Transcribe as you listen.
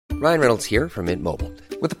Ryan Reynolds here from Mint Mobile.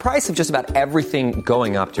 With the price of just about everything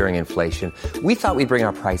going up during inflation, we thought we'd bring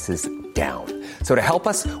our prices down. So to help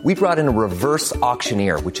us, we brought in a reverse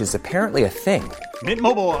auctioneer, which is apparently a thing. Mint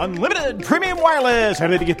Mobile Unlimited Premium Wireless. How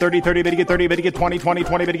to get 30, 30, bit to get 30, bit to get 20, 20,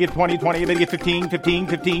 20, bit to get 20, 20, bit to get 15, 15,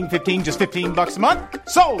 15, 15, just $15 a month?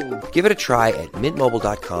 Sold! Give it a try at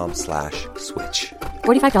mintmobile.com/switch.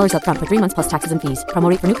 $45 up front for 3 months plus taxes and fees. Promo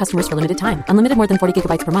rate for new customers for limited time. Unlimited more than 40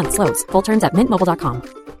 gigabytes per month. Slows full terms at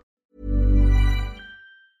mintmobile.com.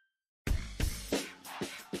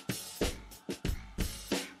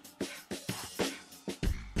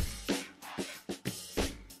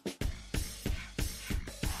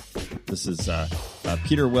 This is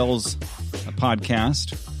Peter Wells'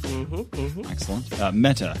 podcast. Excellent.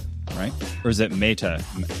 Meta, right? Or is it Meta?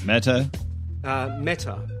 Meta?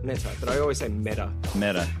 Meta, but I always say meta.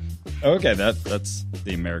 Meta. Okay, that's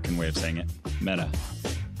the American way of saying it. Meta.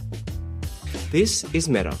 This is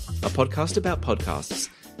Meta, a podcast about podcasts,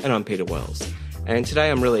 and I'm Peter Wells. And today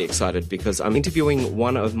I'm really excited because I'm interviewing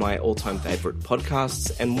one of my all-time favorite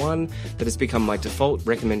podcasts and one that has become my default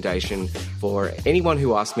recommendation for anyone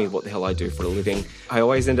who asks me what the hell I do for a living. I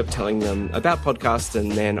always end up telling them about podcasts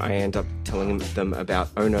and then I end up telling them about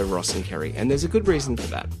Ono, Ross and Kerry. And there's a good reason for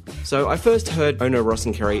that. So I first heard Ono, Ross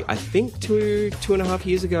and Kerry, I think two and a half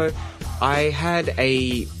years ago. I had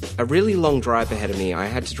a really long drive ahead of me. I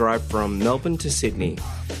had to drive from Melbourne to Sydney.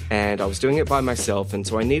 And I was doing it by myself, and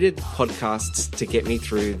so I needed podcasts to get me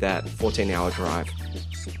through that 14-hour drive.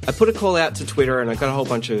 I put a call out to Twitter, and I got a whole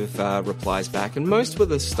bunch of replies back, and most were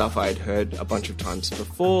the stuff I'd heard a bunch of times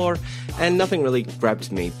before, and nothing really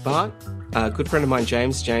grabbed me. But a good friend of mine,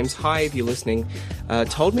 James, hi if you're listening,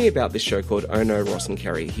 told me about this show called Ono, Ross and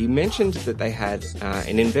Kerry. He mentioned that they had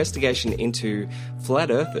an investigation into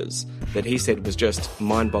flat earthers that he said was just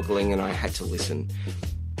mind-boggling, and I had to listen.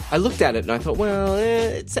 I looked at it and I thought, well,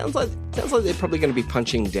 it sounds like they're probably going to be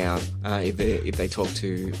punching down if they talk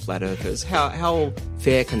to flat earthers. How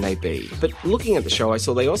fair can they be? But looking at the show, I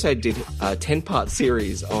saw they also did a 10-part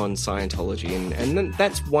series on Scientology, and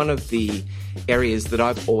that's one of the areas that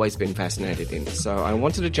I've always been fascinated in. So I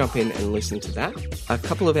wanted to jump in and listen to that. A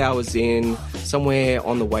couple of hours in, somewhere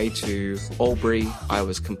on the way to Albury, I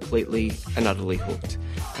was completely and utterly hooked.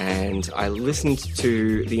 And I listened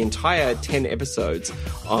to the entire 10 episodes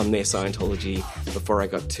on their Scientology before I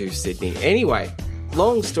got to Sydney. Anyway,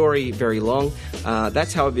 long story, very long.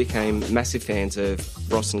 That's how I became massive fans of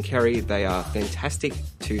Ross and Kerry. They are fantastic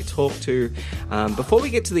to talk to. Before we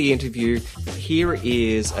get to the interview, here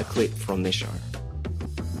is a clip from their show.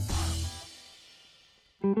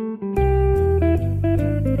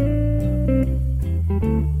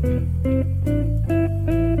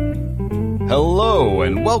 Hello,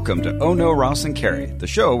 and welcome to Oh No, Ross and Kerry, the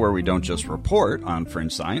show where we don't just report on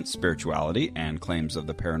fringe science, spirituality, and claims of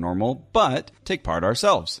the paranormal, but take part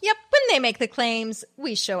ourselves. Yep, when they make the claims,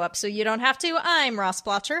 we show up so you don't have to. I'm Ross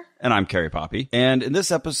Blotcher. And I'm Kerry Poppy. And in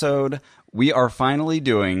this episode, we are finally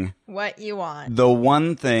doing what you want. The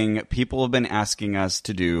one thing people have been asking us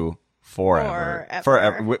to do forever.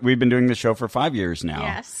 We've been doing the show for 5 years now.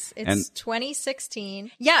 Yes, it's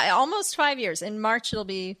 2016. Yeah, almost 5 years. In March, it'll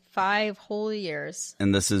be 5 whole years.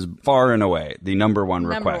 And this is far and away the number one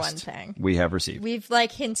request thing we have received. We've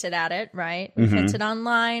hinted at it, right? We've hinted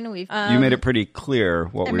online. We've you made it pretty clear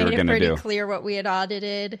what we were going to do. Pretty clear what we had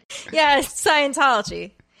audited. Yeah, it's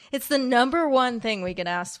Scientology. It's the number one thing we get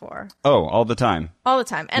asked for. Oh, all the time. All the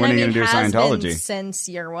time. And when are you going to do Scientology? Been since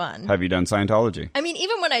year one. Have you done Scientology? I mean,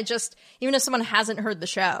 even if someone hasn't heard the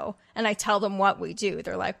show and I tell them what we do,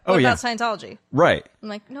 they're like, what about Scientology? Right. I'm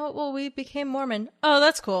like, no, well, we became Mormon. Oh,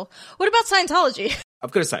 that's cool. What about Scientology?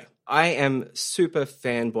 I've got to say, I am super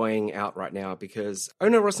fanboying out right now because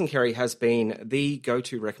Ono, Ross and Kerry has been the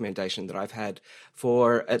go-to recommendation that I've had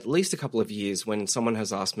for at least a couple of years when someone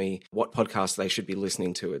has asked me what podcast they should be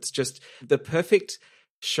listening to. It's just the perfect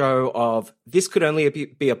show of this could only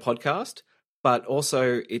be a podcast, but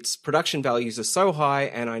also its production values are so high,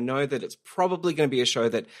 and I know that it's probably going to be a show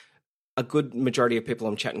that a good majority of people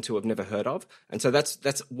I'm chatting to have never heard of. And so that's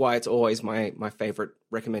why it's always my favorite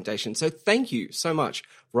recommendation. So thank you so much,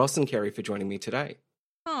 Ross and Kerry, for joining me today.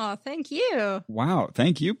 Oh, thank you. Wow.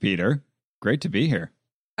 Thank you, Peter. Great to be here.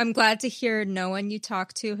 I'm glad to hear no one you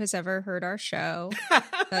talk to has ever heard our show.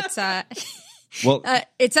 That's well,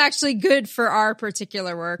 it's actually good for our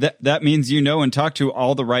particular work. That means you know and talk to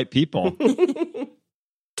all the right people.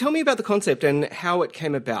 Tell me about the concept and how it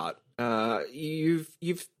came about. You've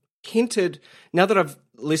hinted, now that I've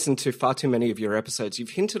listened to far too many of your episodes,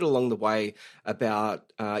 you've hinted along the way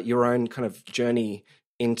about your own kind of journey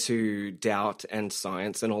into doubt and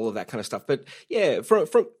science and all of that kind of stuff. But yeah, from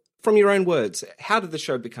from your own words, how did the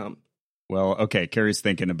show become? Well, okay, Carrie's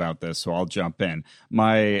thinking about this, so I'll jump in.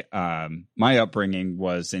 My upbringing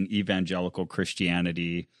was in evangelical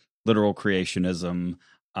Christianity, literal creationism,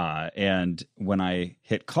 and when I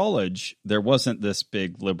hit college, there wasn't this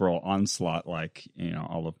big liberal onslaught like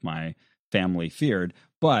all of my family feared.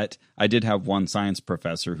 But I did have one science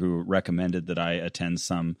professor who recommended that I attend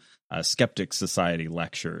some Skeptic Society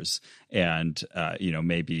lectures and,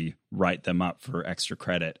 maybe write them up for extra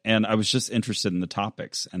credit. And I was just interested in the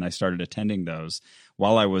topics, and I started attending those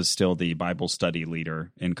while I was still the Bible study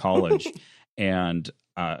leader in college. And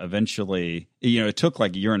eventually, it took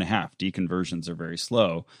like a year and a half. Deconversions are very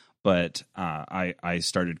slow. But I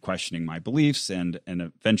started questioning my beliefs and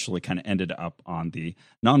eventually kind of ended up on the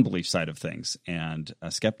non-belief side of things and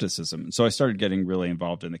skepticism. And so I started getting really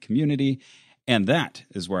involved in the community. And that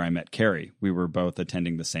is where I met Carrie. We were both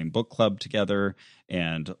attending the same book club together,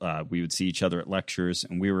 and we would see each other at lectures.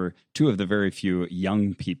 And we were two of the very few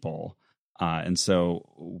young people. And so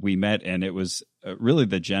we met, and it was really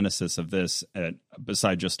the genesis of this,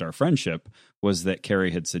 beside just our friendship, was that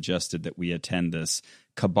Carrie had suggested that we attend this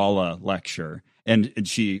Kabbalah lecture. And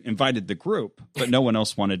she invited the group, but no one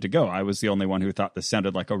else wanted to go. I was the only one who thought this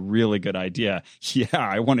sounded like a really good idea. Yeah,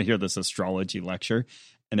 I want to hear this astrology lecture.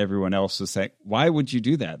 And everyone else was saying, why would you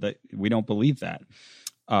do that? We don't believe that.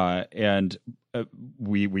 And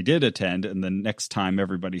we did attend, and the next time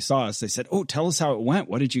everybody saw us, they said, "Oh, tell us how it went.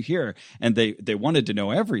 What did you hear?" And they wanted to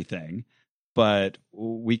know everything, but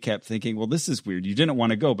we kept thinking, well, this is weird. You didn't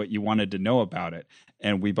want to go, but you wanted to know about it.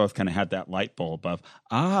 And we both kind of had that light bulb of,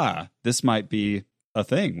 this might be a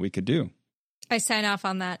thing we could do. I sign off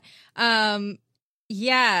on that. I'm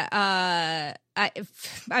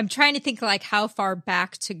trying to think like how far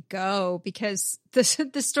back to go, because the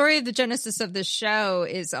story of the genesis of the show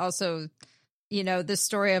is also, the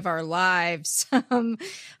story of our lives.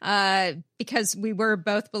 Because we were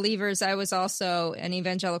both believers. I was also an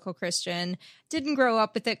evangelical Christian. Didn't grow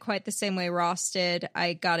up with it quite the same way Ross did.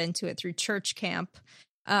 I got into it through church camp.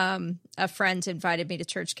 A friend invited me to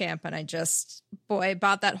church camp, and I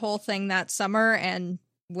bought that whole thing that summer and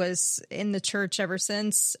was in the church ever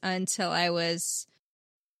since until I was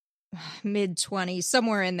mid-20s,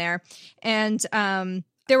 somewhere in there. And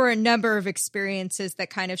there were a number of experiences that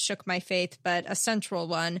kind of shook my faith, but a central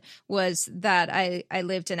one was that I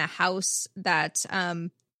lived in a house that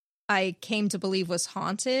I came to believe was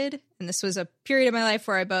haunted. And this was a period of my life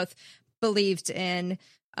where I both believed in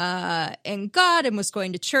God and was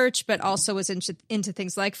going to church, but also was into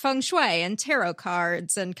things like feng shui and tarot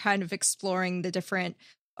cards and kind of exploring the different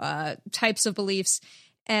types of beliefs.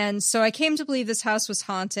 And so I came to believe this house was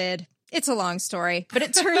haunted. It's a long story, but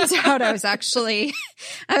it turns out I was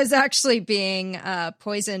actually being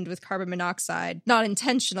poisoned with carbon monoxide, not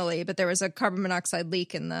intentionally, but there was a carbon monoxide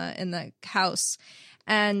leak in the house.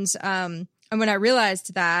 And when I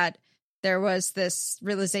realized that, there was this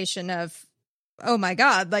realization of, oh my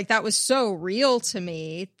God, like that was so real to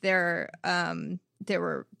me. There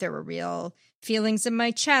were real feelings in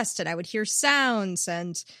my chest, and I would hear sounds,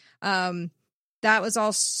 and that was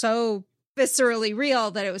all so viscerally real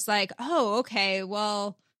that it was like, oh, okay,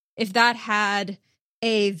 well, if that had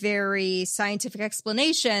a very scientific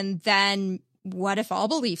explanation, then what if all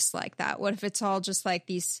beliefs like that? What if it's all just like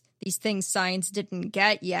these things science didn't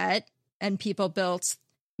get yet, and people built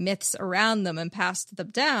myths around them and passed them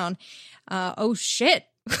down? Oh shit.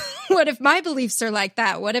 What if my beliefs are like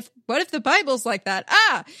that? What if the Bible's like that?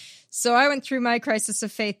 So I went through my crisis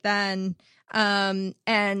of faith then,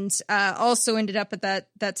 and also ended up at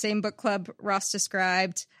that same book club Ross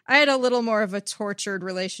described. I had a little more of a tortured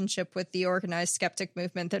relationship with the organized skeptic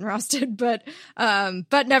movement than Ross did, but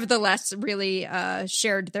nevertheless really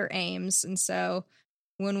shared their aims. And so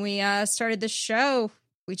when we started the show,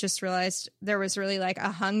 we just realized there was really like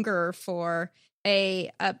a hunger for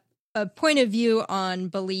a point of view on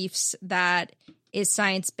beliefs that is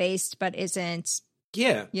science-based but isn't.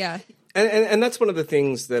 Yeah. And that's one of the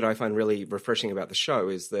things that I find really refreshing about the show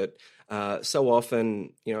is that so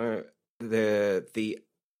often, the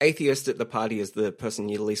atheist at the party is the person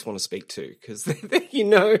you least want to speak to, because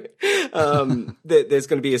that there's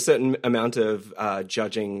going to be a certain amount of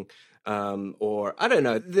judging, or I don't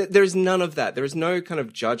know. There's none of that. There is no kind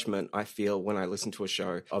of judgment, I feel, when I listen to a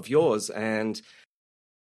show of yours. And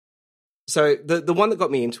so the one that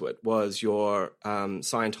got me into it was your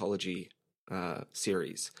Scientology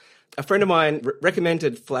series. A friend of mine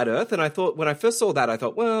recommended Flat Earth, and I thought, when I first saw that, I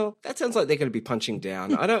thought, well, that sounds like they're going to be punching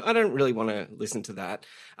down. I don't really want to listen to that,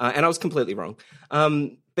 and I was completely wrong. But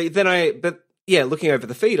looking over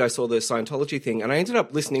the feed, I saw the Scientology thing, and I ended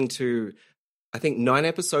up listening to I think 9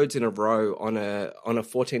 episodes in a row on a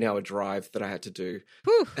 14-hour drive that I had to do.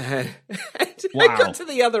 Whew. And Wow. I got to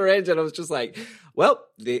the other end and I was just like, well,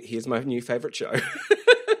 here's my new favorite show.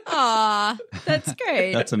 Aw, that's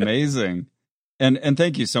great. That's amazing. And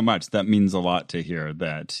thank you so much. That means a lot to hear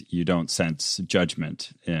that you don't sense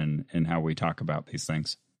judgment in how we talk about these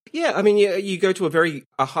things. Yeah, I mean, you go to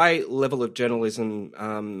a high level of journalism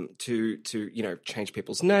to change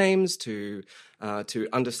people's names, to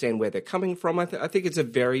understand where they're coming from. I think it's a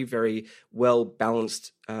very, very well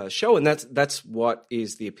balanced show, and that's what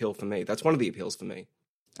is the appeal for me. That's one of the appeals for me.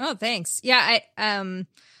 Oh, thanks. Yeah,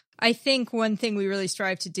 I think one thing we really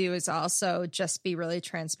strive to do is also just be really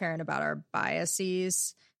transparent about our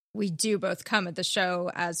biases. We do both come at the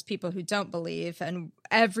show as people who don't believe, and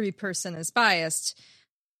every person is biased.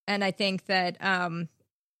 And I think that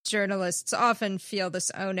journalists often feel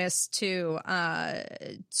this onus to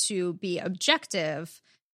be objective.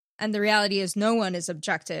 And the reality is no one is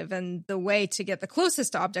objective. And the way to get the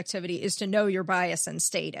closest to objectivity is to know your bias and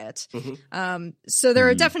state it. Mm-hmm. So there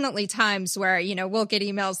are definitely times where, we'll get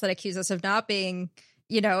emails that accuse us of not being,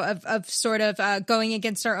 of sort of going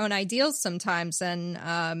against our own ideals sometimes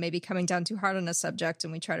and maybe coming down too hard on a subject.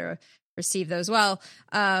 And we try to receive those well.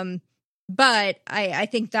 But I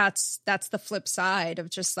think that's the flip side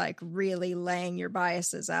of just like really laying your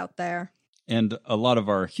biases out there. And a lot of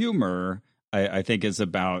our humor, I think, is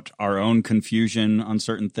about our own confusion on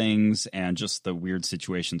certain things and just the weird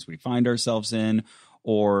situations we find ourselves in,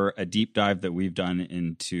 or a deep dive that we've done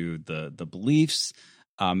into the beliefs.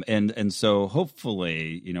 And so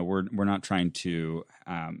hopefully, we're not trying to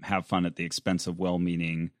have fun at the expense of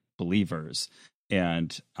well-meaning believers.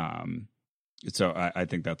 And so I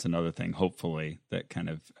think that's another thing, hopefully, that kind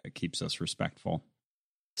of keeps us respectful.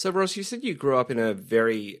 So, Ross, you said you grew up in a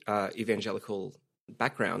very evangelical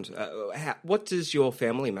background. What does your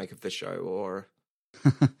family make of the show? Or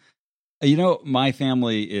my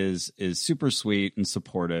family is super sweet and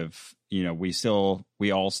supportive.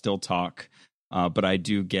 We all still talk, but I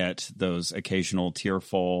do get those occasional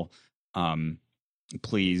tearful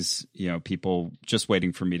pleas, people just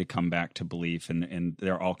waiting for me to come back to belief, and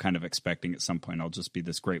they're all kind of expecting at some point I'll just be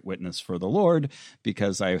this great witness for the Lord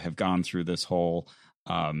because I have gone through this whole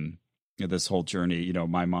journey.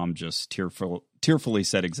 My mom just tearfully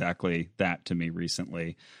said exactly that to me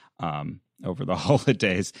recently over the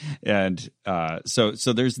holidays. And so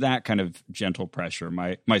there's that kind of gentle pressure.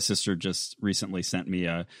 My sister just recently sent me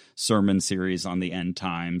a sermon series on the end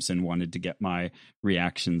times and wanted to get my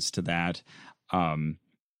reactions to that.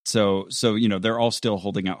 So they're all still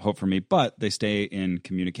holding out hope for me, but they stay in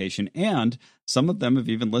communication, and some of them have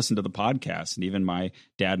even listened to the podcast. And even my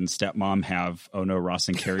dad and stepmom have "Oh No, Ross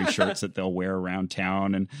and Carrie" shirts that they'll wear around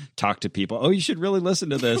town and talk to people. Oh, you should really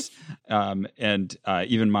listen to this. And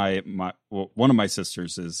even one of my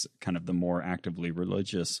sisters is kind of the more actively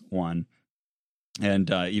religious one, and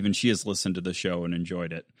even she has listened to the show and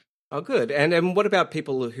enjoyed it. Oh, good. And what about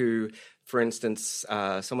people who, for instance,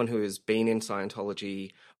 someone who has been in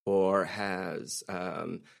Scientology or has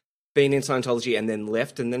been in Scientology and then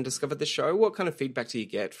left and then discovered the show? What kind of feedback do you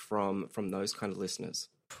get from those kind of listeners?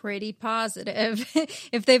 Pretty positive.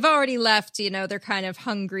 If they've already left, they're kind of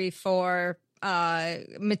hungry for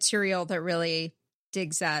material that really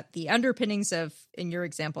digs at the underpinnings of, in your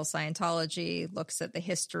example, Scientology, looks at the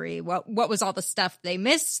history. What was all the stuff they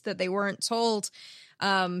missed that they weren't told?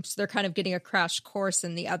 So they're kind of getting a crash course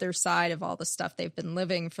in the other side of all the stuff they've been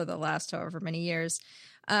living for the last however many years.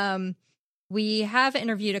 We have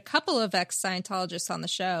interviewed a couple of ex-Scientologists on the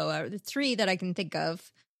show, 3 that I can think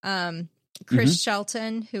of. Chris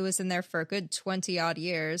Shelton, who was in there for a good 20-odd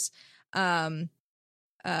years.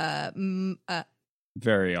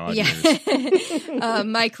 Very odd years.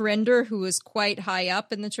 Mike Render, who was quite high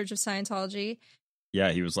up in the Church of Scientology.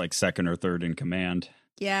 Yeah, he was like second or third in command.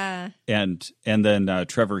 Yeah. And then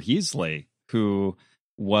Trevor Heasley, who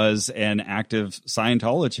was an active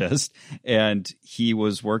Scientologist, and he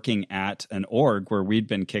was working at an org where we'd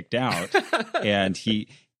been kicked out. And he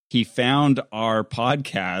found our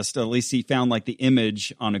podcast, at least he found like the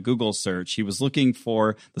image on a Google search. He was looking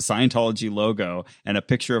for the Scientology logo, and a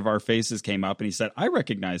picture of our faces came up, and he said, I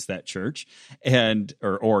recognize that church,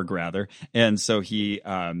 or org rather. And so he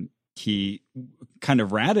kind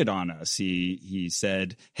of ratted on us. He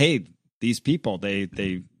said, hey, these people,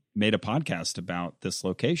 they made a podcast about this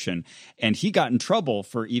location. And he got in trouble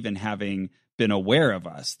for even having been aware of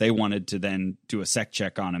us. They wanted to then do a sec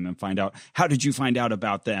check on him and find out, how did you find out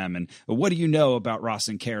about them? And what do you know about Ross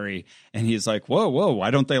and Carrie? And he's like, whoa,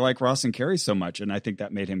 why don't they like Ross and Carrie so much? And I think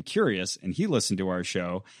that made him curious. And he listened to our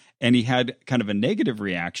show and he had kind of a negative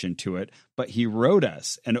reaction to it, but he wrote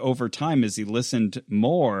us. And over time, as he listened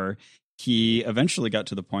more, he eventually got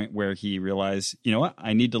to the point where he realized, you know what,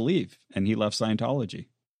 I need to leave. And he left Scientology.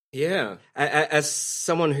 Yeah. As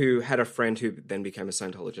someone who had a friend who then became a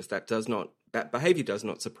Scientologist, that behavior does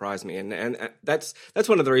not surprise me. And that's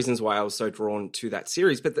one of the reasons why I was so drawn to that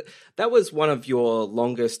series. But that was one of your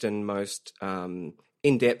longest and most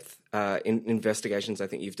in-depth investigations I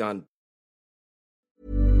think you've done.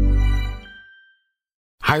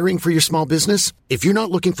 Hiring for your small business? If you're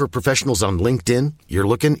not looking for professionals on LinkedIn, you're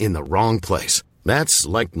looking in the wrong place. That's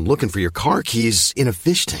like looking for your car keys in a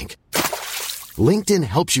fish tank. LinkedIn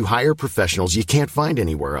helps you hire professionals you can't find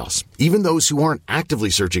anywhere else, even those who aren't actively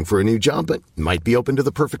searching for a new job but might be open to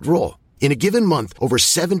the perfect role. In a given month, over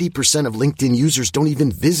 70% of LinkedIn users don't even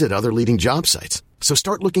visit other leading job sites. So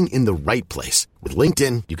start looking in the right place. With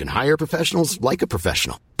LinkedIn, you can hire professionals like a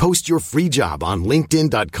professional. Post your free job on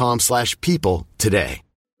linkedin.com/people today.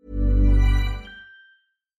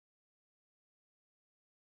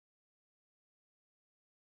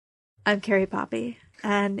 I'm Carrie Poppy,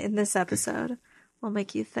 and in this episode, we'll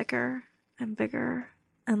make you thicker and bigger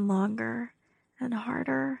and longer and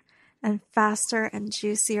harder and faster and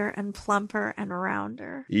juicier and plumper and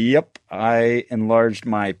rounder. Yep, I enlarged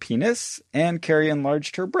my penis and Carrie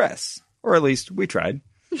enlarged her breasts. Or at least we tried.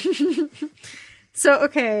 So,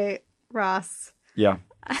 okay, Ross. Yeah.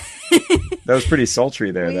 That was pretty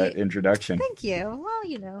sultry there, that introduction. Thank you. Well,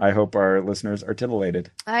 you know. I hope our listeners are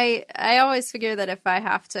titillated. I always figure that if I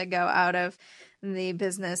have to go out of the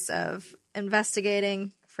business of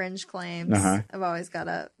investigating fringe claims, I've always got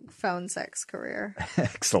a phone sex career.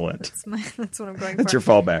 Excellent. That's what I'm going That's for. your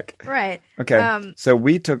fallback. Right. Okay. So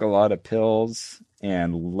we took a lot of pills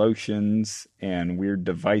and lotions and weird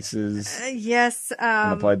devices. Yes.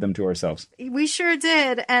 And applied them to ourselves. We sure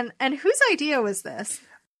did. And whose idea was this?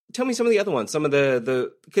 Tell me some of the other ones. Some of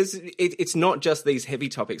the because it's not just these heavy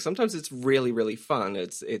topics. Sometimes it's really, really fun.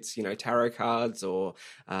 It's tarot cards or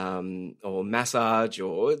massage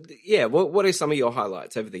or What are some of your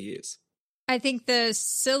highlights over the years? I think the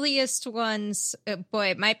silliest ones,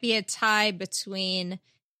 it might be a tie between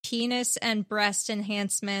penis and breast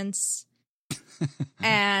enhancements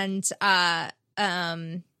and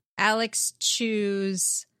Alex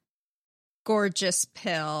Chu's gorgeous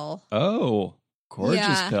pill. Oh.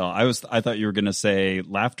 Gorgeous pill. I thought you were going to say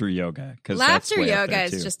laughter yoga. Laughter yoga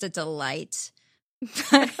is just a delight.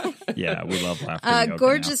 Yeah, we love laughter yoga.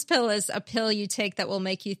 Gorgeous pill is a pill you take that will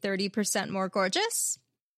make you 30% more gorgeous.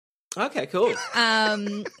 Okay, cool.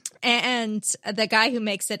 And the guy who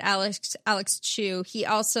makes it, Alex Chu, he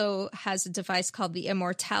also has a device called the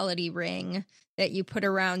Immortality Ring that you put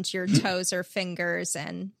around your toes or fingers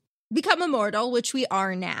and become immortal, which we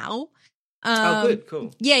are now. Oh, good,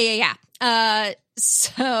 cool. Yeah.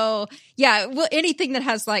 Anything that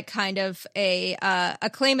has like kind of a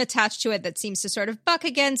claim attached to it that seems to sort of buck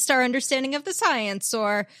against our understanding of the science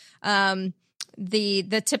or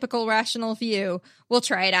the typical rational view, we'll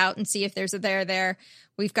try it out and see if there's a there.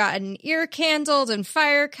 We've gotten ear candled and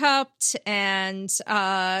fire cupped and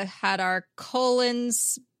had our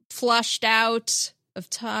colons flushed out of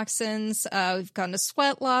toxins. We've gone to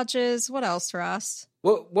sweat lodges. What else, Ross?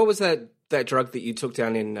 What was that drug that you took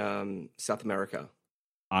down in South America?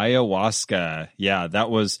 Ayahuasca. Yeah, that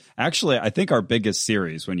was actually, I think, our biggest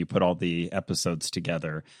series when you put all the episodes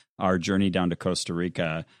together. Our journey down to Costa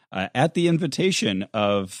Rica at the invitation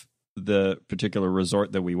of the particular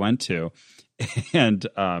resort that we went to. And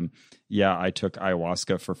I took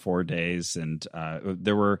ayahuasca for 4 days, and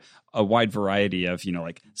there were a wide variety of,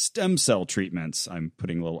 like stem cell treatments. I'm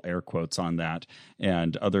putting little air quotes on that,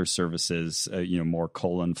 and other services, more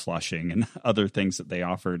colon flushing and other things that they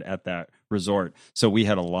offered at that resort. So we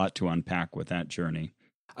had a lot to unpack with that journey.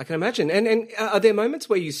 I can imagine. And are there moments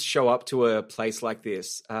where you show up to a place like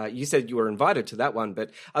this? You said you were invited to that one,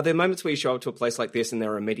 but are there moments where you show up to a place like this and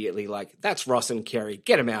they're immediately like, that's Ross and Carrie,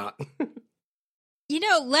 get him out?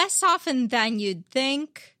 Less often than you'd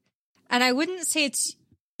think. And I wouldn't say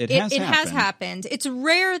it has happened. It's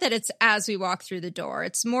rare that it's as we walk through the door.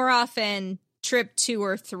 It's more often trip 2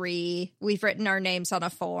 or 3. We've written our names on a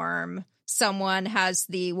form. Someone has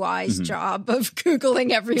the wise job of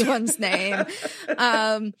Googling everyone's name.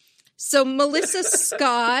 So Melissa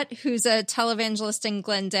Scott, who's a televangelist in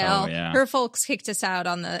Glendale, her folks kicked us out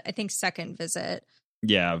on the, I think, second visit.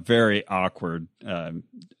 Yeah, very awkward,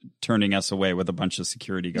 turning us away with a bunch of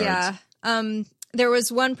security guards. Yeah. There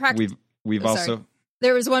was one practice. We've also...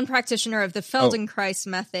 There was one practitioner of the Feldenkrais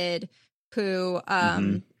method who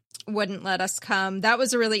wouldn't let us come. That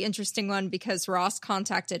was a really interesting one because Ross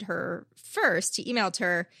contacted her first. He emailed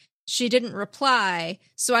her. She didn't reply,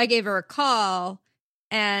 so I gave her a call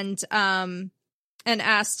and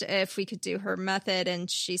asked if we could do her method, and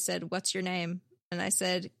she said, "What's your name?" And I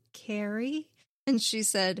said, "Carrie." And she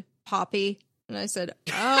said, "Poppy." And I said,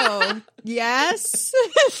 "Oh, yes."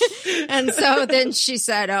 And so then she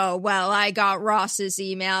said, "Oh, well, I got Ross's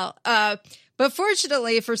email." But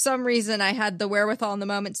fortunately, for some reason, I had the wherewithal in the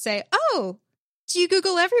moment to say, "Oh, do you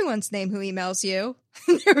Google everyone's name who emails you?"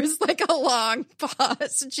 And there was like a long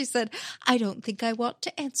pause. And she said, "I don't think I want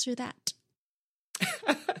to answer that."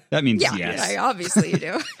 That means yes. Yeah, obviously you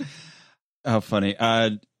do. How funny.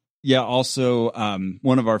 Yeah, also,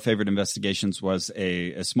 one of our favorite investigations was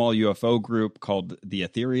a small UFO group called the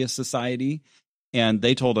Etheria Society. And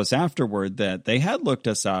they told us afterward that they had looked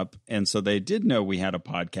us up. And so they did know we had a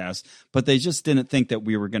podcast, but they just didn't think that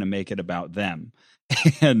we were going to make it about them.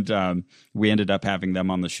 And we ended up having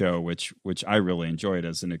them on the show, which I really enjoyed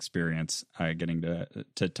as an experience, getting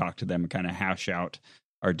to talk to them and kind of hash out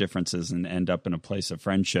our differences and end up in a place of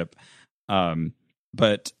friendship.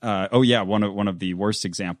 But one of the worst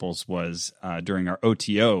examples was during our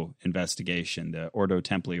OTO investigation, the Ordo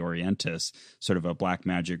Templi Orientis, sort of a black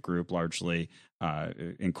magic group, largely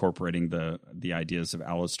incorporating the ideas of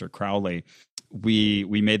Aleister Crowley.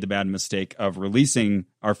 We made the bad mistake of releasing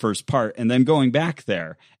our first part and then going back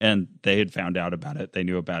there, and they had found out about it. They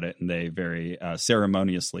knew about it, and they very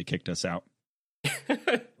ceremoniously kicked us out.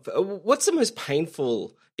 What's the most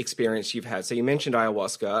painful experience you've had? So you mentioned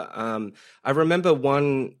ayahuasca. I remember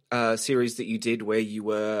one series that you did where you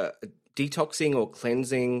were detoxing or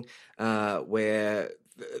cleansing, where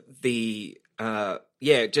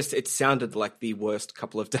it sounded like the worst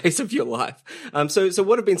couple of days of your life. So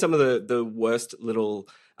what have been some of the worst little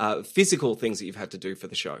physical things that you've had to do for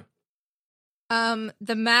the show?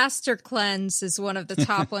 The Master Cleanse is one of the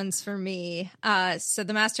top ones for me. So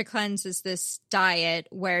the Master Cleanse is this diet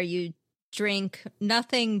where you drink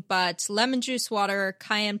nothing but lemon juice water,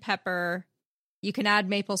 cayenne pepper. You can add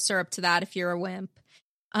maple syrup to that if you're a wimp.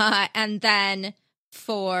 And then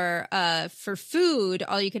for food,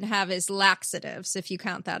 all you can have is laxatives, if you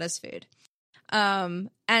count that as food.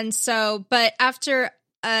 But after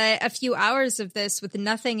a few hours of this with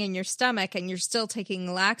nothing in your stomach and you're still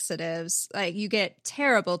taking laxatives, like you get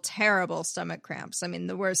terrible, terrible stomach cramps. I mean,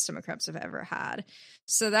 the worst stomach cramps I've ever had.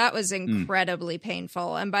 So that was incredibly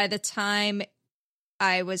painful. And by the time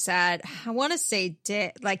I was at, I want to say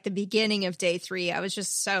the beginning of day 3, I was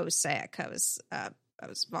just so sick. I was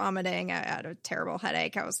vomiting. I had a terrible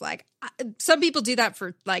headache. I was like, some people do that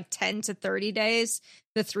for like 10 to 30 days.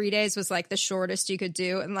 The 3 days was like the shortest you could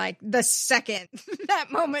do. And like the second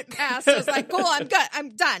that moment passed, I was like, cool, I'm good.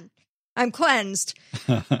 I'm done. I'm cleansed.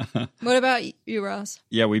 What about you, Ross?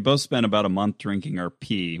 Yeah, we both spent about a month drinking our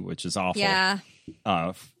pee, which is awful. Yeah.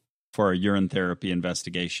 For a urine therapy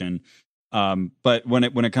investigation. But when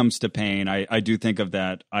it comes to pain, I do think of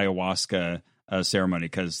that ayahuasca ceremony,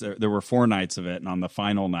 because there were 4 nights of it, and on the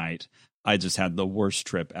final night I just had the worst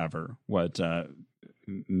trip ever, what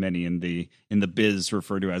many in the biz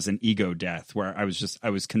refer to as an ego death, where I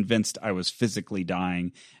was convinced I was physically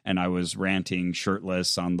dying, and I was ranting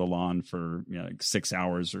shirtless on the lawn for like 6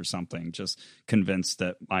 hours or something, just convinced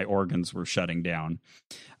that my organs were shutting down.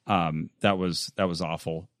 That was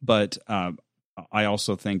awful. But I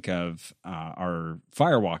also think of our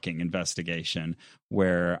firewalking investigation,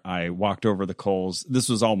 where I walked over the coals. This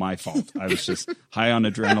was all my fault. I was just high on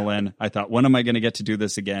adrenaline. I thought, when am I going to get to do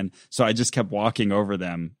this again? So I just kept walking over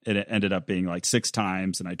them. It ended up being like 6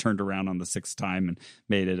 times, and I turned around on the 6th time and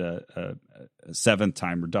made it a 7th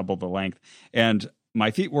time, or double the length. And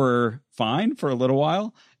my feet were fine for a little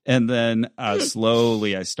while. And then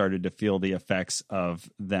slowly I started to feel the effects of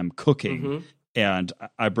them cooking. Mm-hmm. And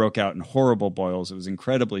I broke out in horrible boils. It was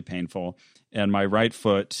incredibly painful. And my right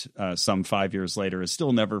foot, some 5 years later, is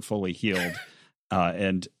still never fully healed.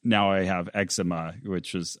 And now I have eczema,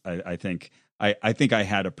 which is, I think I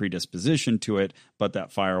had a predisposition to it, but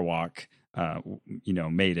that firewalk,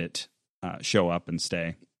 made it show up and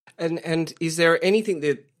stay. And is there anything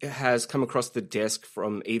that has come across the desk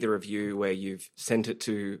from either of you where you've sent it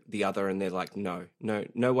to the other and they're like, no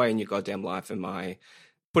way in your goddamn life am I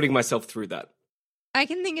putting myself through that? I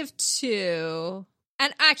can think of 2.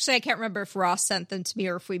 And actually, I can't remember if Ross sent them to me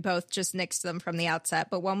or if we both just nixed them from the outset.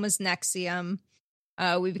 But one was Nexium,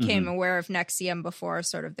 We became aware of NXIVM before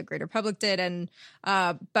sort of the greater public did. And,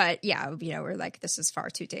 but yeah, we're like, this is far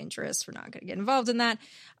too dangerous. We're not going to get involved in that.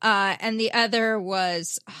 And the other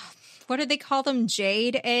was, what do they call them?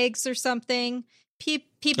 Jade eggs or something?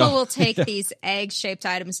 People will take these egg-shaped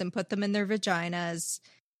items and put them in their vaginas,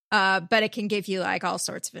 but it can give you like all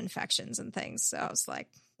sorts of infections and things. So I was like,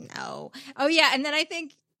 no. Oh, yeah. And then I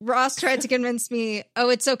think Ross tried to convince me, oh,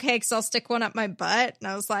 it's okay because I'll stick one up my butt. And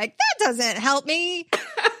I was like, that doesn't help me.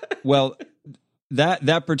 Well,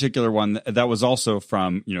 that particular one, that was also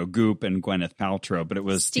from, Goop and Gwyneth Paltrow, but it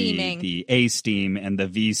was the A steam and the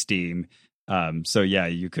V steam. So yeah,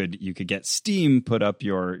 you could get steam put up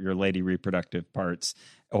your lady reproductive parts,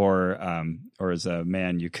 or as a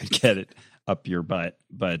man, you could get it up your butt.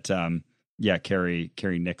 But yeah, Carrie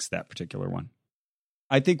nixed that particular one.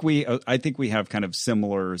 I think we have kind of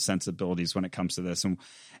similar sensibilities when it comes to this, and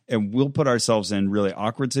we'll put ourselves in really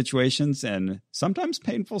awkward situations and sometimes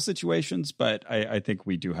painful situations. But I think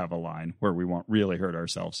we do have a line where we won't really hurt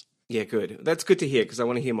ourselves. Yeah, good. That's good to hear because I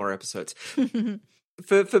want to hear more episodes.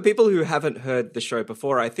 For people who haven't heard the show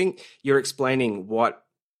before, I think you're explaining what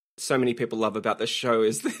so many people love about the show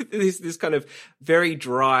is this kind of very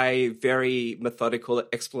dry, very methodical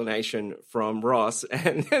explanation from Ross,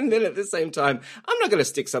 and then at the same time, I'm not going to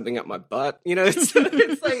stick something up my butt. It's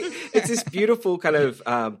like it's this beautiful kind of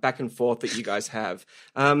back and forth that you guys have.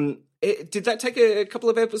 Did that take a couple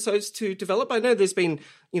of episodes to develop? I know there's been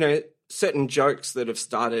certain jokes that have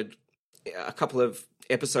started a couple of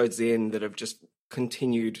episodes in that have just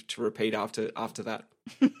continued to repeat after that.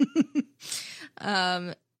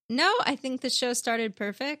 No, I think the show started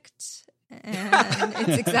perfect and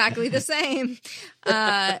it's exactly the same.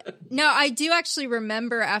 No, I do actually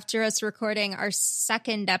remember after us recording our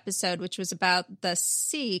second episode, which was about the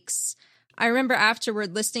Sikhs, I remember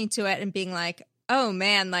afterward listening to it and being like, oh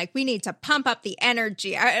man, like we need to pump up the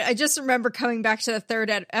energy. I just remember coming back to the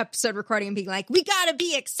third episode recording and being like, we got to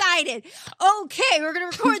be excited. Okay, we're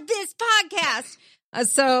going to record this podcast.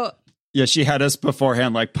 So yeah, she had us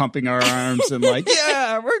beforehand, like pumping our arms and like,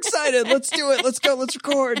 yeah, we're excited. Let's do it. Let's go. Let's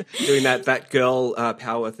record. Doing that girl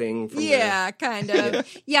power thing. Kind of.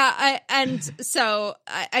 Yeah.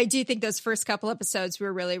 I do think those first couple episodes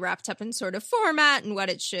were really wrapped up in sort of format and what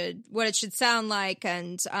it should sound like.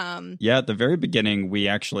 And yeah, at the very beginning, we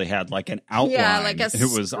actually had like an outline. Yeah, like a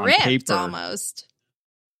it was on paper almost.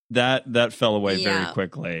 That fell away very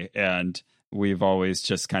quickly, and we've always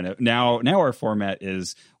just kind of now our format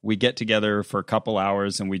is we get together for a couple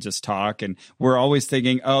hours and we just talk, and we're always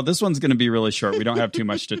thinking, oh, this one's going to be really short. We don't have too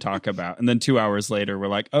much to talk about. And then 2 hours later, we're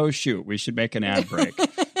like, oh, shoot, we should make an ad break.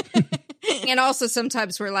 And also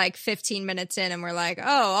sometimes we're like 15 minutes in and we're like, oh,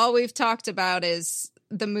 all we've talked about is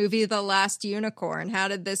the movie The Last Unicorn. How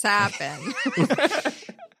did this happen?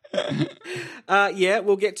 Yeah,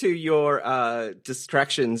 we'll get to your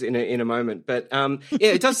distractions in a moment, but yeah,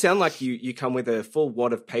 it does sound like you come with a full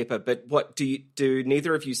wad of paper. But what do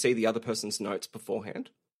neither of you see the other person's notes beforehand?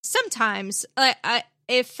 Sometimes,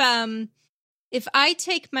 if I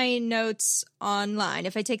take my notes online,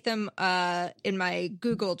 if I take them in my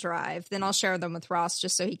Google Drive, then I'll share them with Ross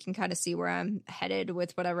just so he can kind of see where I'm headed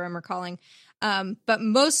with whatever I'm recalling. But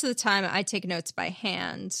most of the time, I take notes by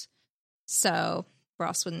hand, so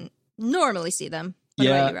Ross wouldn't normally see them. What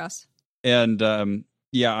about you, Ross? And I'm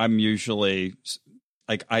usually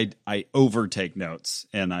like I overtake notes,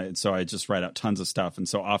 and so I just write out tons of stuff, and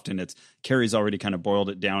so often it's Carrie's already kind of boiled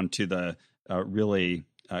it down to the really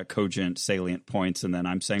cogent, salient points, and then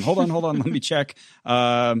I'm saying, hold on, let me check.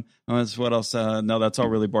 What else? No, that's all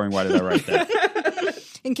really boring. Why did I write that?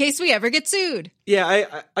 In case we ever get sued.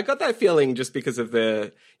 Yeah, I got that feeling just because of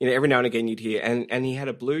the, every now and again you'd hear, and he had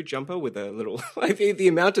a blue jumper with a little, like the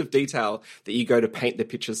amount of detail that you go to paint the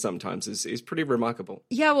pictures sometimes is pretty remarkable.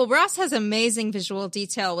 Yeah, well, Ross has amazing visual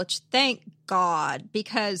detail, which thank God,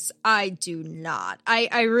 because I do not.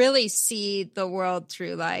 I really see the world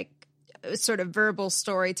through like sort of verbal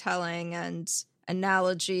storytelling and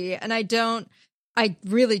analogy, and I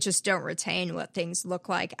really just don't retain what things look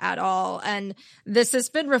like at all. And this has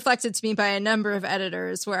been reflected to me by a number of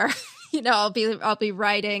editors where, I'll be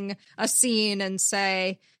writing a scene and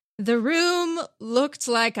say, the room looked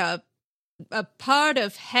like a part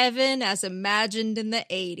of heaven as imagined in the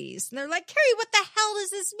 80s. And they're like, Carrie, what the hell does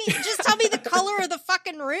this mean? Just tell me the color of the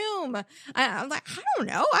fucking room. I'm like, I don't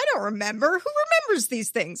know. I don't remember. Who remembers these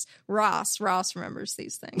things? Ross remembers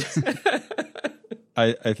these things.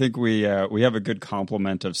 I think we have a good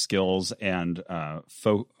complement of skills and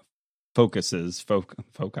foci,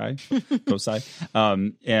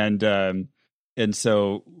 and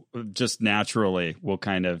so just naturally we'll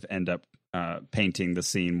kind of end up painting the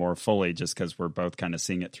scene more fully, just because we're both kind of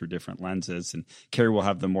seeing it through different lenses. And Carrie will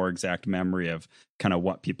have the more exact memory of kind of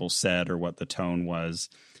what people said or what the tone was.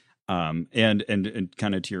 And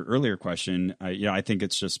kind of to your earlier question, I think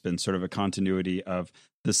it's just been sort of a continuity of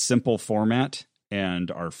the simple format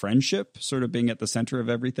and our friendship sort of being at the center of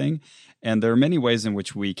everything. And there are many ways in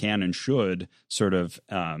which we can and should sort of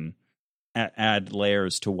add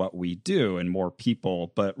layers to what we do and more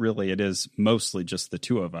people, but really it is mostly just the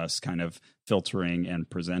two of us kind of filtering and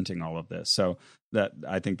presenting all of this. So that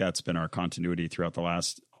I think that's been our continuity throughout the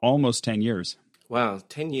last almost 10 years. Wow,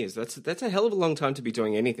 10 years. That's a hell of a long time to be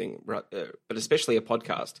doing anything, right? But especially a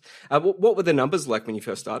podcast. What were the numbers like when you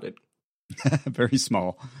first started? Very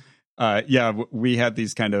small. We had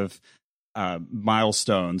these kind of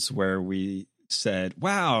milestones where we said,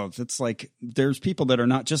 wow, that's like there's people that are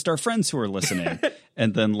not just our friends who are listening.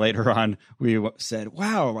 And then later on we said,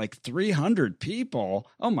 wow, like 300 people.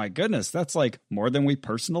 Oh my goodness, that's like more than we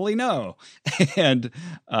personally know. And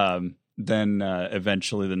then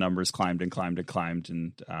eventually the numbers climbed and climbed and climbed.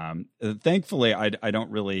 And thankfully I don't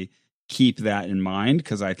really keep that in mind,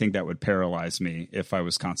 because I think that would paralyze me if I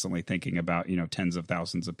was constantly thinking about, tens of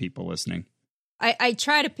thousands of people listening. I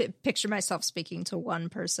try to picture myself speaking to one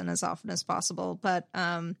person as often as possible. But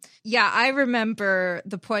I remember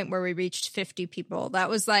the point where we reached 50 people. That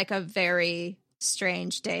was like a very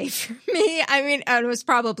strange day for me. I mean, it was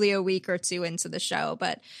probably a week or two into the show,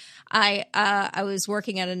 but I was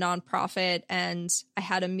working at a nonprofit, and I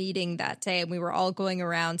had a meeting that day, and we were all going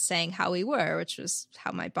around saying how we were, which was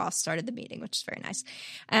how my boss started the meeting, which is very nice.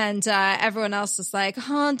 And everyone else was like,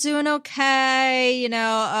 "Oh, doing okay,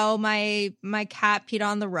 oh, my cat peed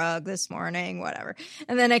on the rug this morning, whatever."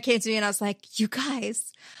 And then it came to me, and I was like, "You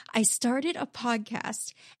guys, I started a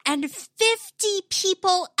podcast, and 50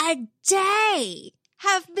 people a day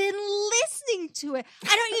have been listening to it.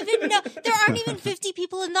 I don't even know. There aren't even 50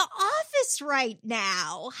 people in the office right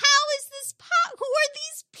now. How is this who are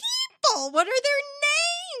these people? What are their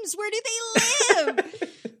names? Where do they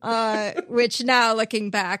live?" Which now looking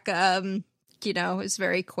back, is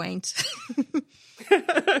very quaint.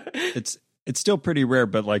 It's still pretty rare,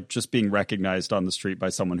 but like just being recognized on the street by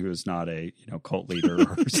someone who is not a cult leader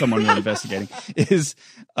or someone we're investigating is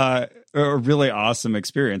a really awesome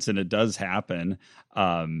experience, and it does happen,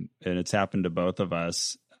 and it's happened to both of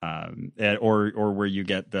us. Or where you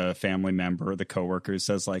get the family member or the coworker who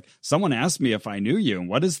says like, "Someone asked me if I knew you, and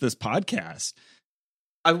what is this podcast?"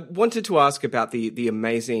 I wanted to ask about the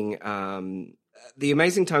amazing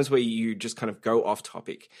times where you just kind of go off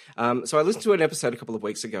topic. So I listened to an episode a couple of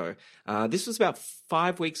weeks ago. This was about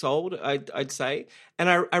 5 weeks old, I'd say. And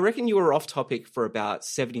I reckon you were off topic for about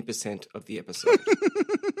 70% of the episode.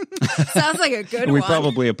 Sounds like a good one. We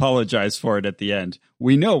probably apologize for it at the end.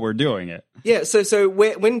 We know we're doing it. Yeah. So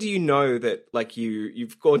when do you know that like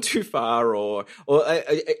you've gone too far, or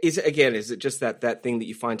is it just that thing that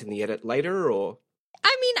you find in the edit later, or?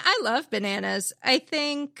 I mean, I love bananas. I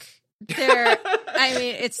think it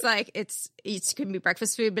can be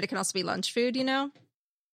breakfast food, but it can also be lunch food,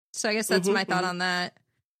 So I guess that's my thought on that.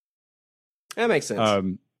 That makes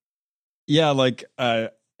sense.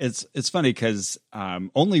 It's funny because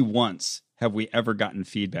only once have we ever gotten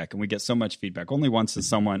feedback, and we get so much feedback. Only once has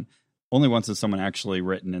someone actually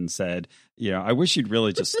written and said, "I wish you'd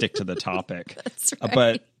really just stick to the topic." That's right.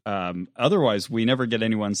 But otherwise, we never get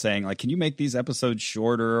anyone saying like, "Can you make these episodes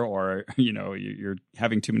shorter?" Or you're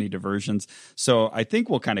having too many diversions. So I think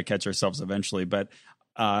we'll kind of catch ourselves eventually. But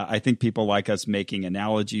I think people like us making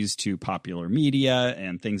analogies to popular media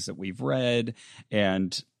and things that we've read,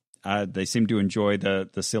 and they seem to enjoy the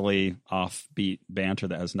silly offbeat banter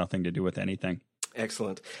that has nothing to do with anything.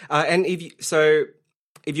 Excellent. And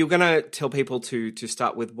if you're going to tell people to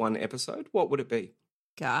start with one episode, what would it be?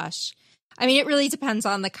 Gosh. I mean, it really depends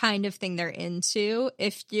on the kind of thing they're into.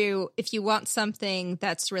 If you want something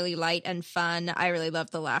that's really light and fun, I really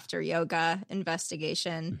love the laughter yoga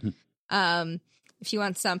investigation. If you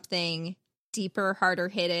want something deeper, harder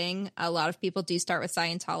hitting, a lot of people do start with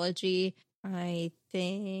Scientology. I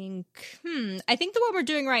think the one we're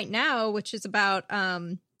doing right now, which is about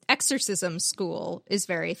exorcism school, is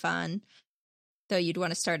very fun. Though you'd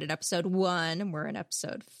want to start at episode 1, and we're in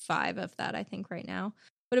episode 5 of that, I think, right now.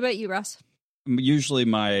 What about you, Russ? Usually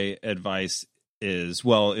my advice is,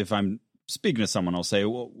 well, if I'm speaking to someone, I'll say,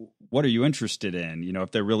 well, what are you interested in?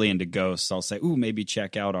 If they're really into ghosts, I'll say, ooh, maybe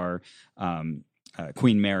check out our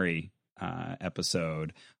Queen Mary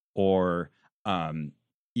episode. Or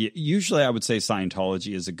usually I would say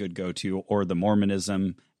Scientology is a good go-to, or the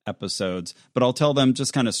Mormonism episodes. But I'll tell them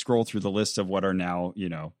just kind of scroll through the list of what are now,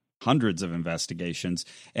 hundreds of investigations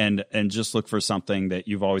and just look for something that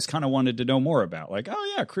you've always kind of wanted to know more about. Like,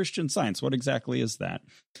 oh yeah, Christian Science. What exactly is that?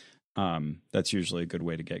 That's usually a good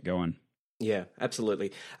way to get going. Yeah,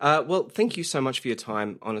 absolutely. Well, thank you so much for your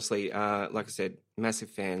time. Honestly, like I said, massive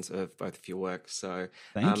fans of both of your work. So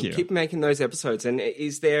thank you. Keep making those episodes. And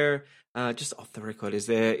is there, just off the record, is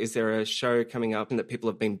there a show coming up and that people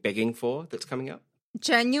have been begging for that's coming up?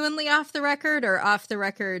 Genuinely off the record, or off the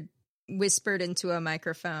record whispered into a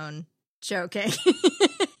microphone joking?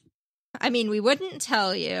 I mean, we wouldn't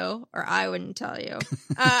tell you, or I wouldn't tell you,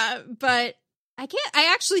 but I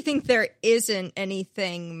actually think there isn't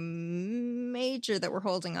anything major that we're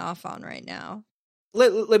holding off on right now.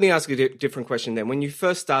 Let me ask you a different question then. When you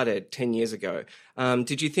first started 10 years ago,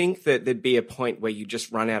 did you think that there'd be a point where you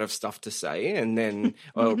just run out of stuff to say and then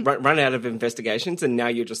or run out of investigations, and now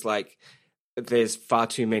you're just like, there's far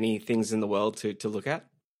too many things in the world to look at?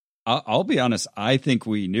 I'll be honest. I think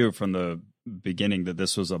we knew from the beginning that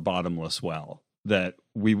this was a bottomless well. That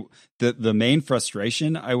the main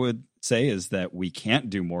frustration, I would say, is that we can't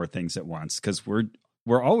do more things at once, because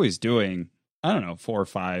we're always doing, I don't know, 4 or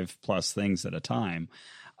 5 plus things at a time.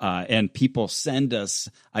 And people send us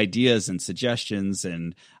ideas and suggestions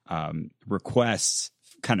and requests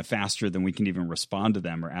kind of faster than we can even respond to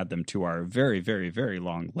them or add them to our very, very, very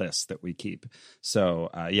long list that we keep.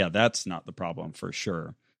 So yeah, that's not the problem for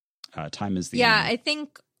sure. Time is the enemy. I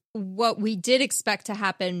think what we did expect to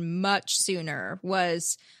happen much sooner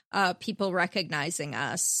was people recognizing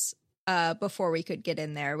us before we could get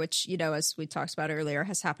in there, which, as we talked about earlier,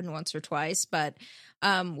 has happened once or twice. But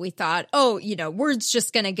we thought, word's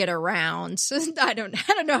just going to get around. I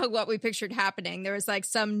don't know what we pictured happening. There was like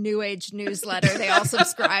some new age newsletter they all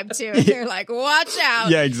subscribed to, and they're like, watch out.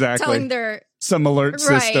 Yeah, exactly. Telling their some alert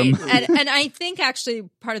system. And I think actually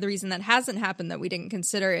part of the reason that hasn't happened that we didn't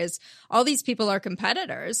consider is all these people are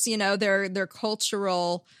competitors. They're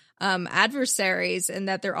cultural adversaries, and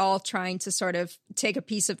that they're all trying to sort of take a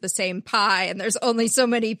piece of the same pie, and there's only so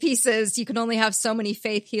many pieces. You can only have so many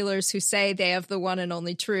faith healers who say they have the one and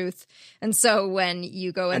only truth. And so when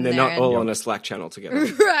you go in there, and they're not all on a Slack channel together,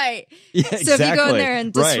 right? Yeah, so exactly. if you go in there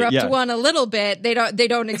and disrupt one a little bit, they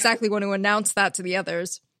don't exactly want to announce that to the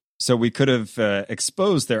others. So we could have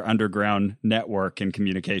exposed their underground network and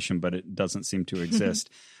communication, but it doesn't seem to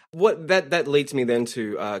exist. What that leads me then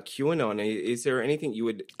to QAnon. Is there anything you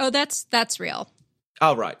would? Oh, that's real.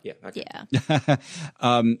 Oh, right. Yeah. Okay.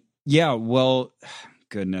 Yeah. Yeah. Well,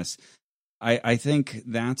 goodness, I think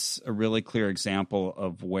that's a really clear example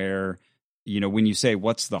of where, when you say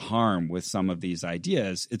what's the harm with some of these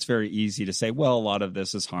ideas, it's very easy to say, well, a lot of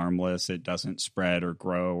this is harmless. It doesn't spread or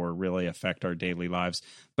grow or really affect our daily lives.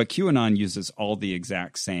 But QAnon uses all the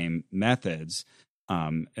exact same methods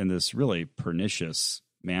in this really pernicious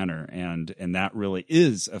manner, and that really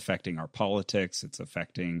is affecting our politics. It's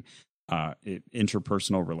affecting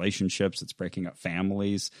interpersonal relationships. It's breaking up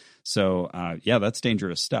families. So yeah, that's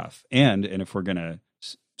dangerous stuff. And if we're gonna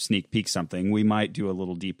sneak peek something, we might do a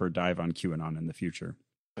little deeper dive on QAnon in the future.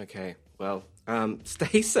 Okay, well,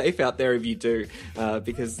 stay safe out there if you do,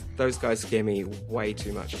 because those guys scare me way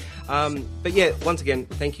too much. But yeah, once again,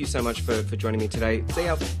 thank you so much for joining me today. See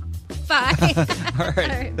ya. Bye. All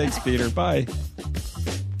right. Thanks, Peter. Bye.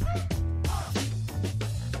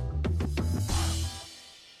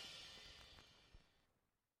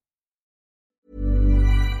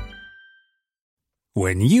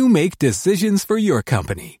 When you make decisions for your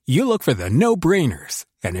company, you look for the no-brainers.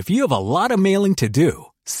 And if you have a lot of mailing to do,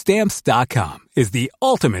 Stamps.com is the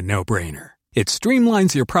ultimate no-brainer. It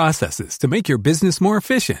streamlines your processes to make your business more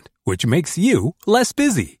efficient, which makes you less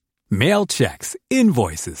busy. Mail checks,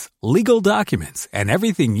 invoices, legal documents, and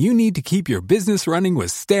everything you need to keep your business running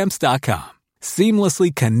with Stamps.com.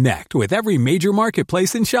 Seamlessly connect with every major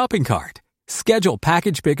marketplace and shopping cart. Schedule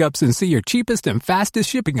package pickups and see your cheapest and fastest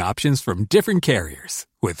shipping options from different carriers,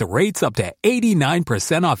 with rates up to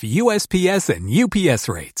 89% off USPS and UPS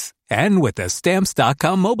rates. And with the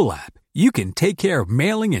Stamps.com mobile app, you can take care of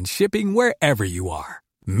mailing and shipping wherever you are.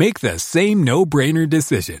 Make the same no-brainer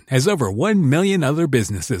decision as over 1 million other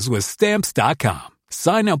businesses with Stamps.com.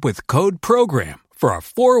 Sign up with code PROGRAM for a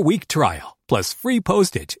 4-week trial, plus free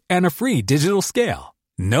postage and a free digital scale.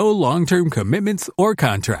 No long-term commitments or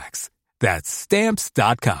contracts. That's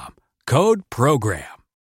Stamps.com. Code PROGRAM.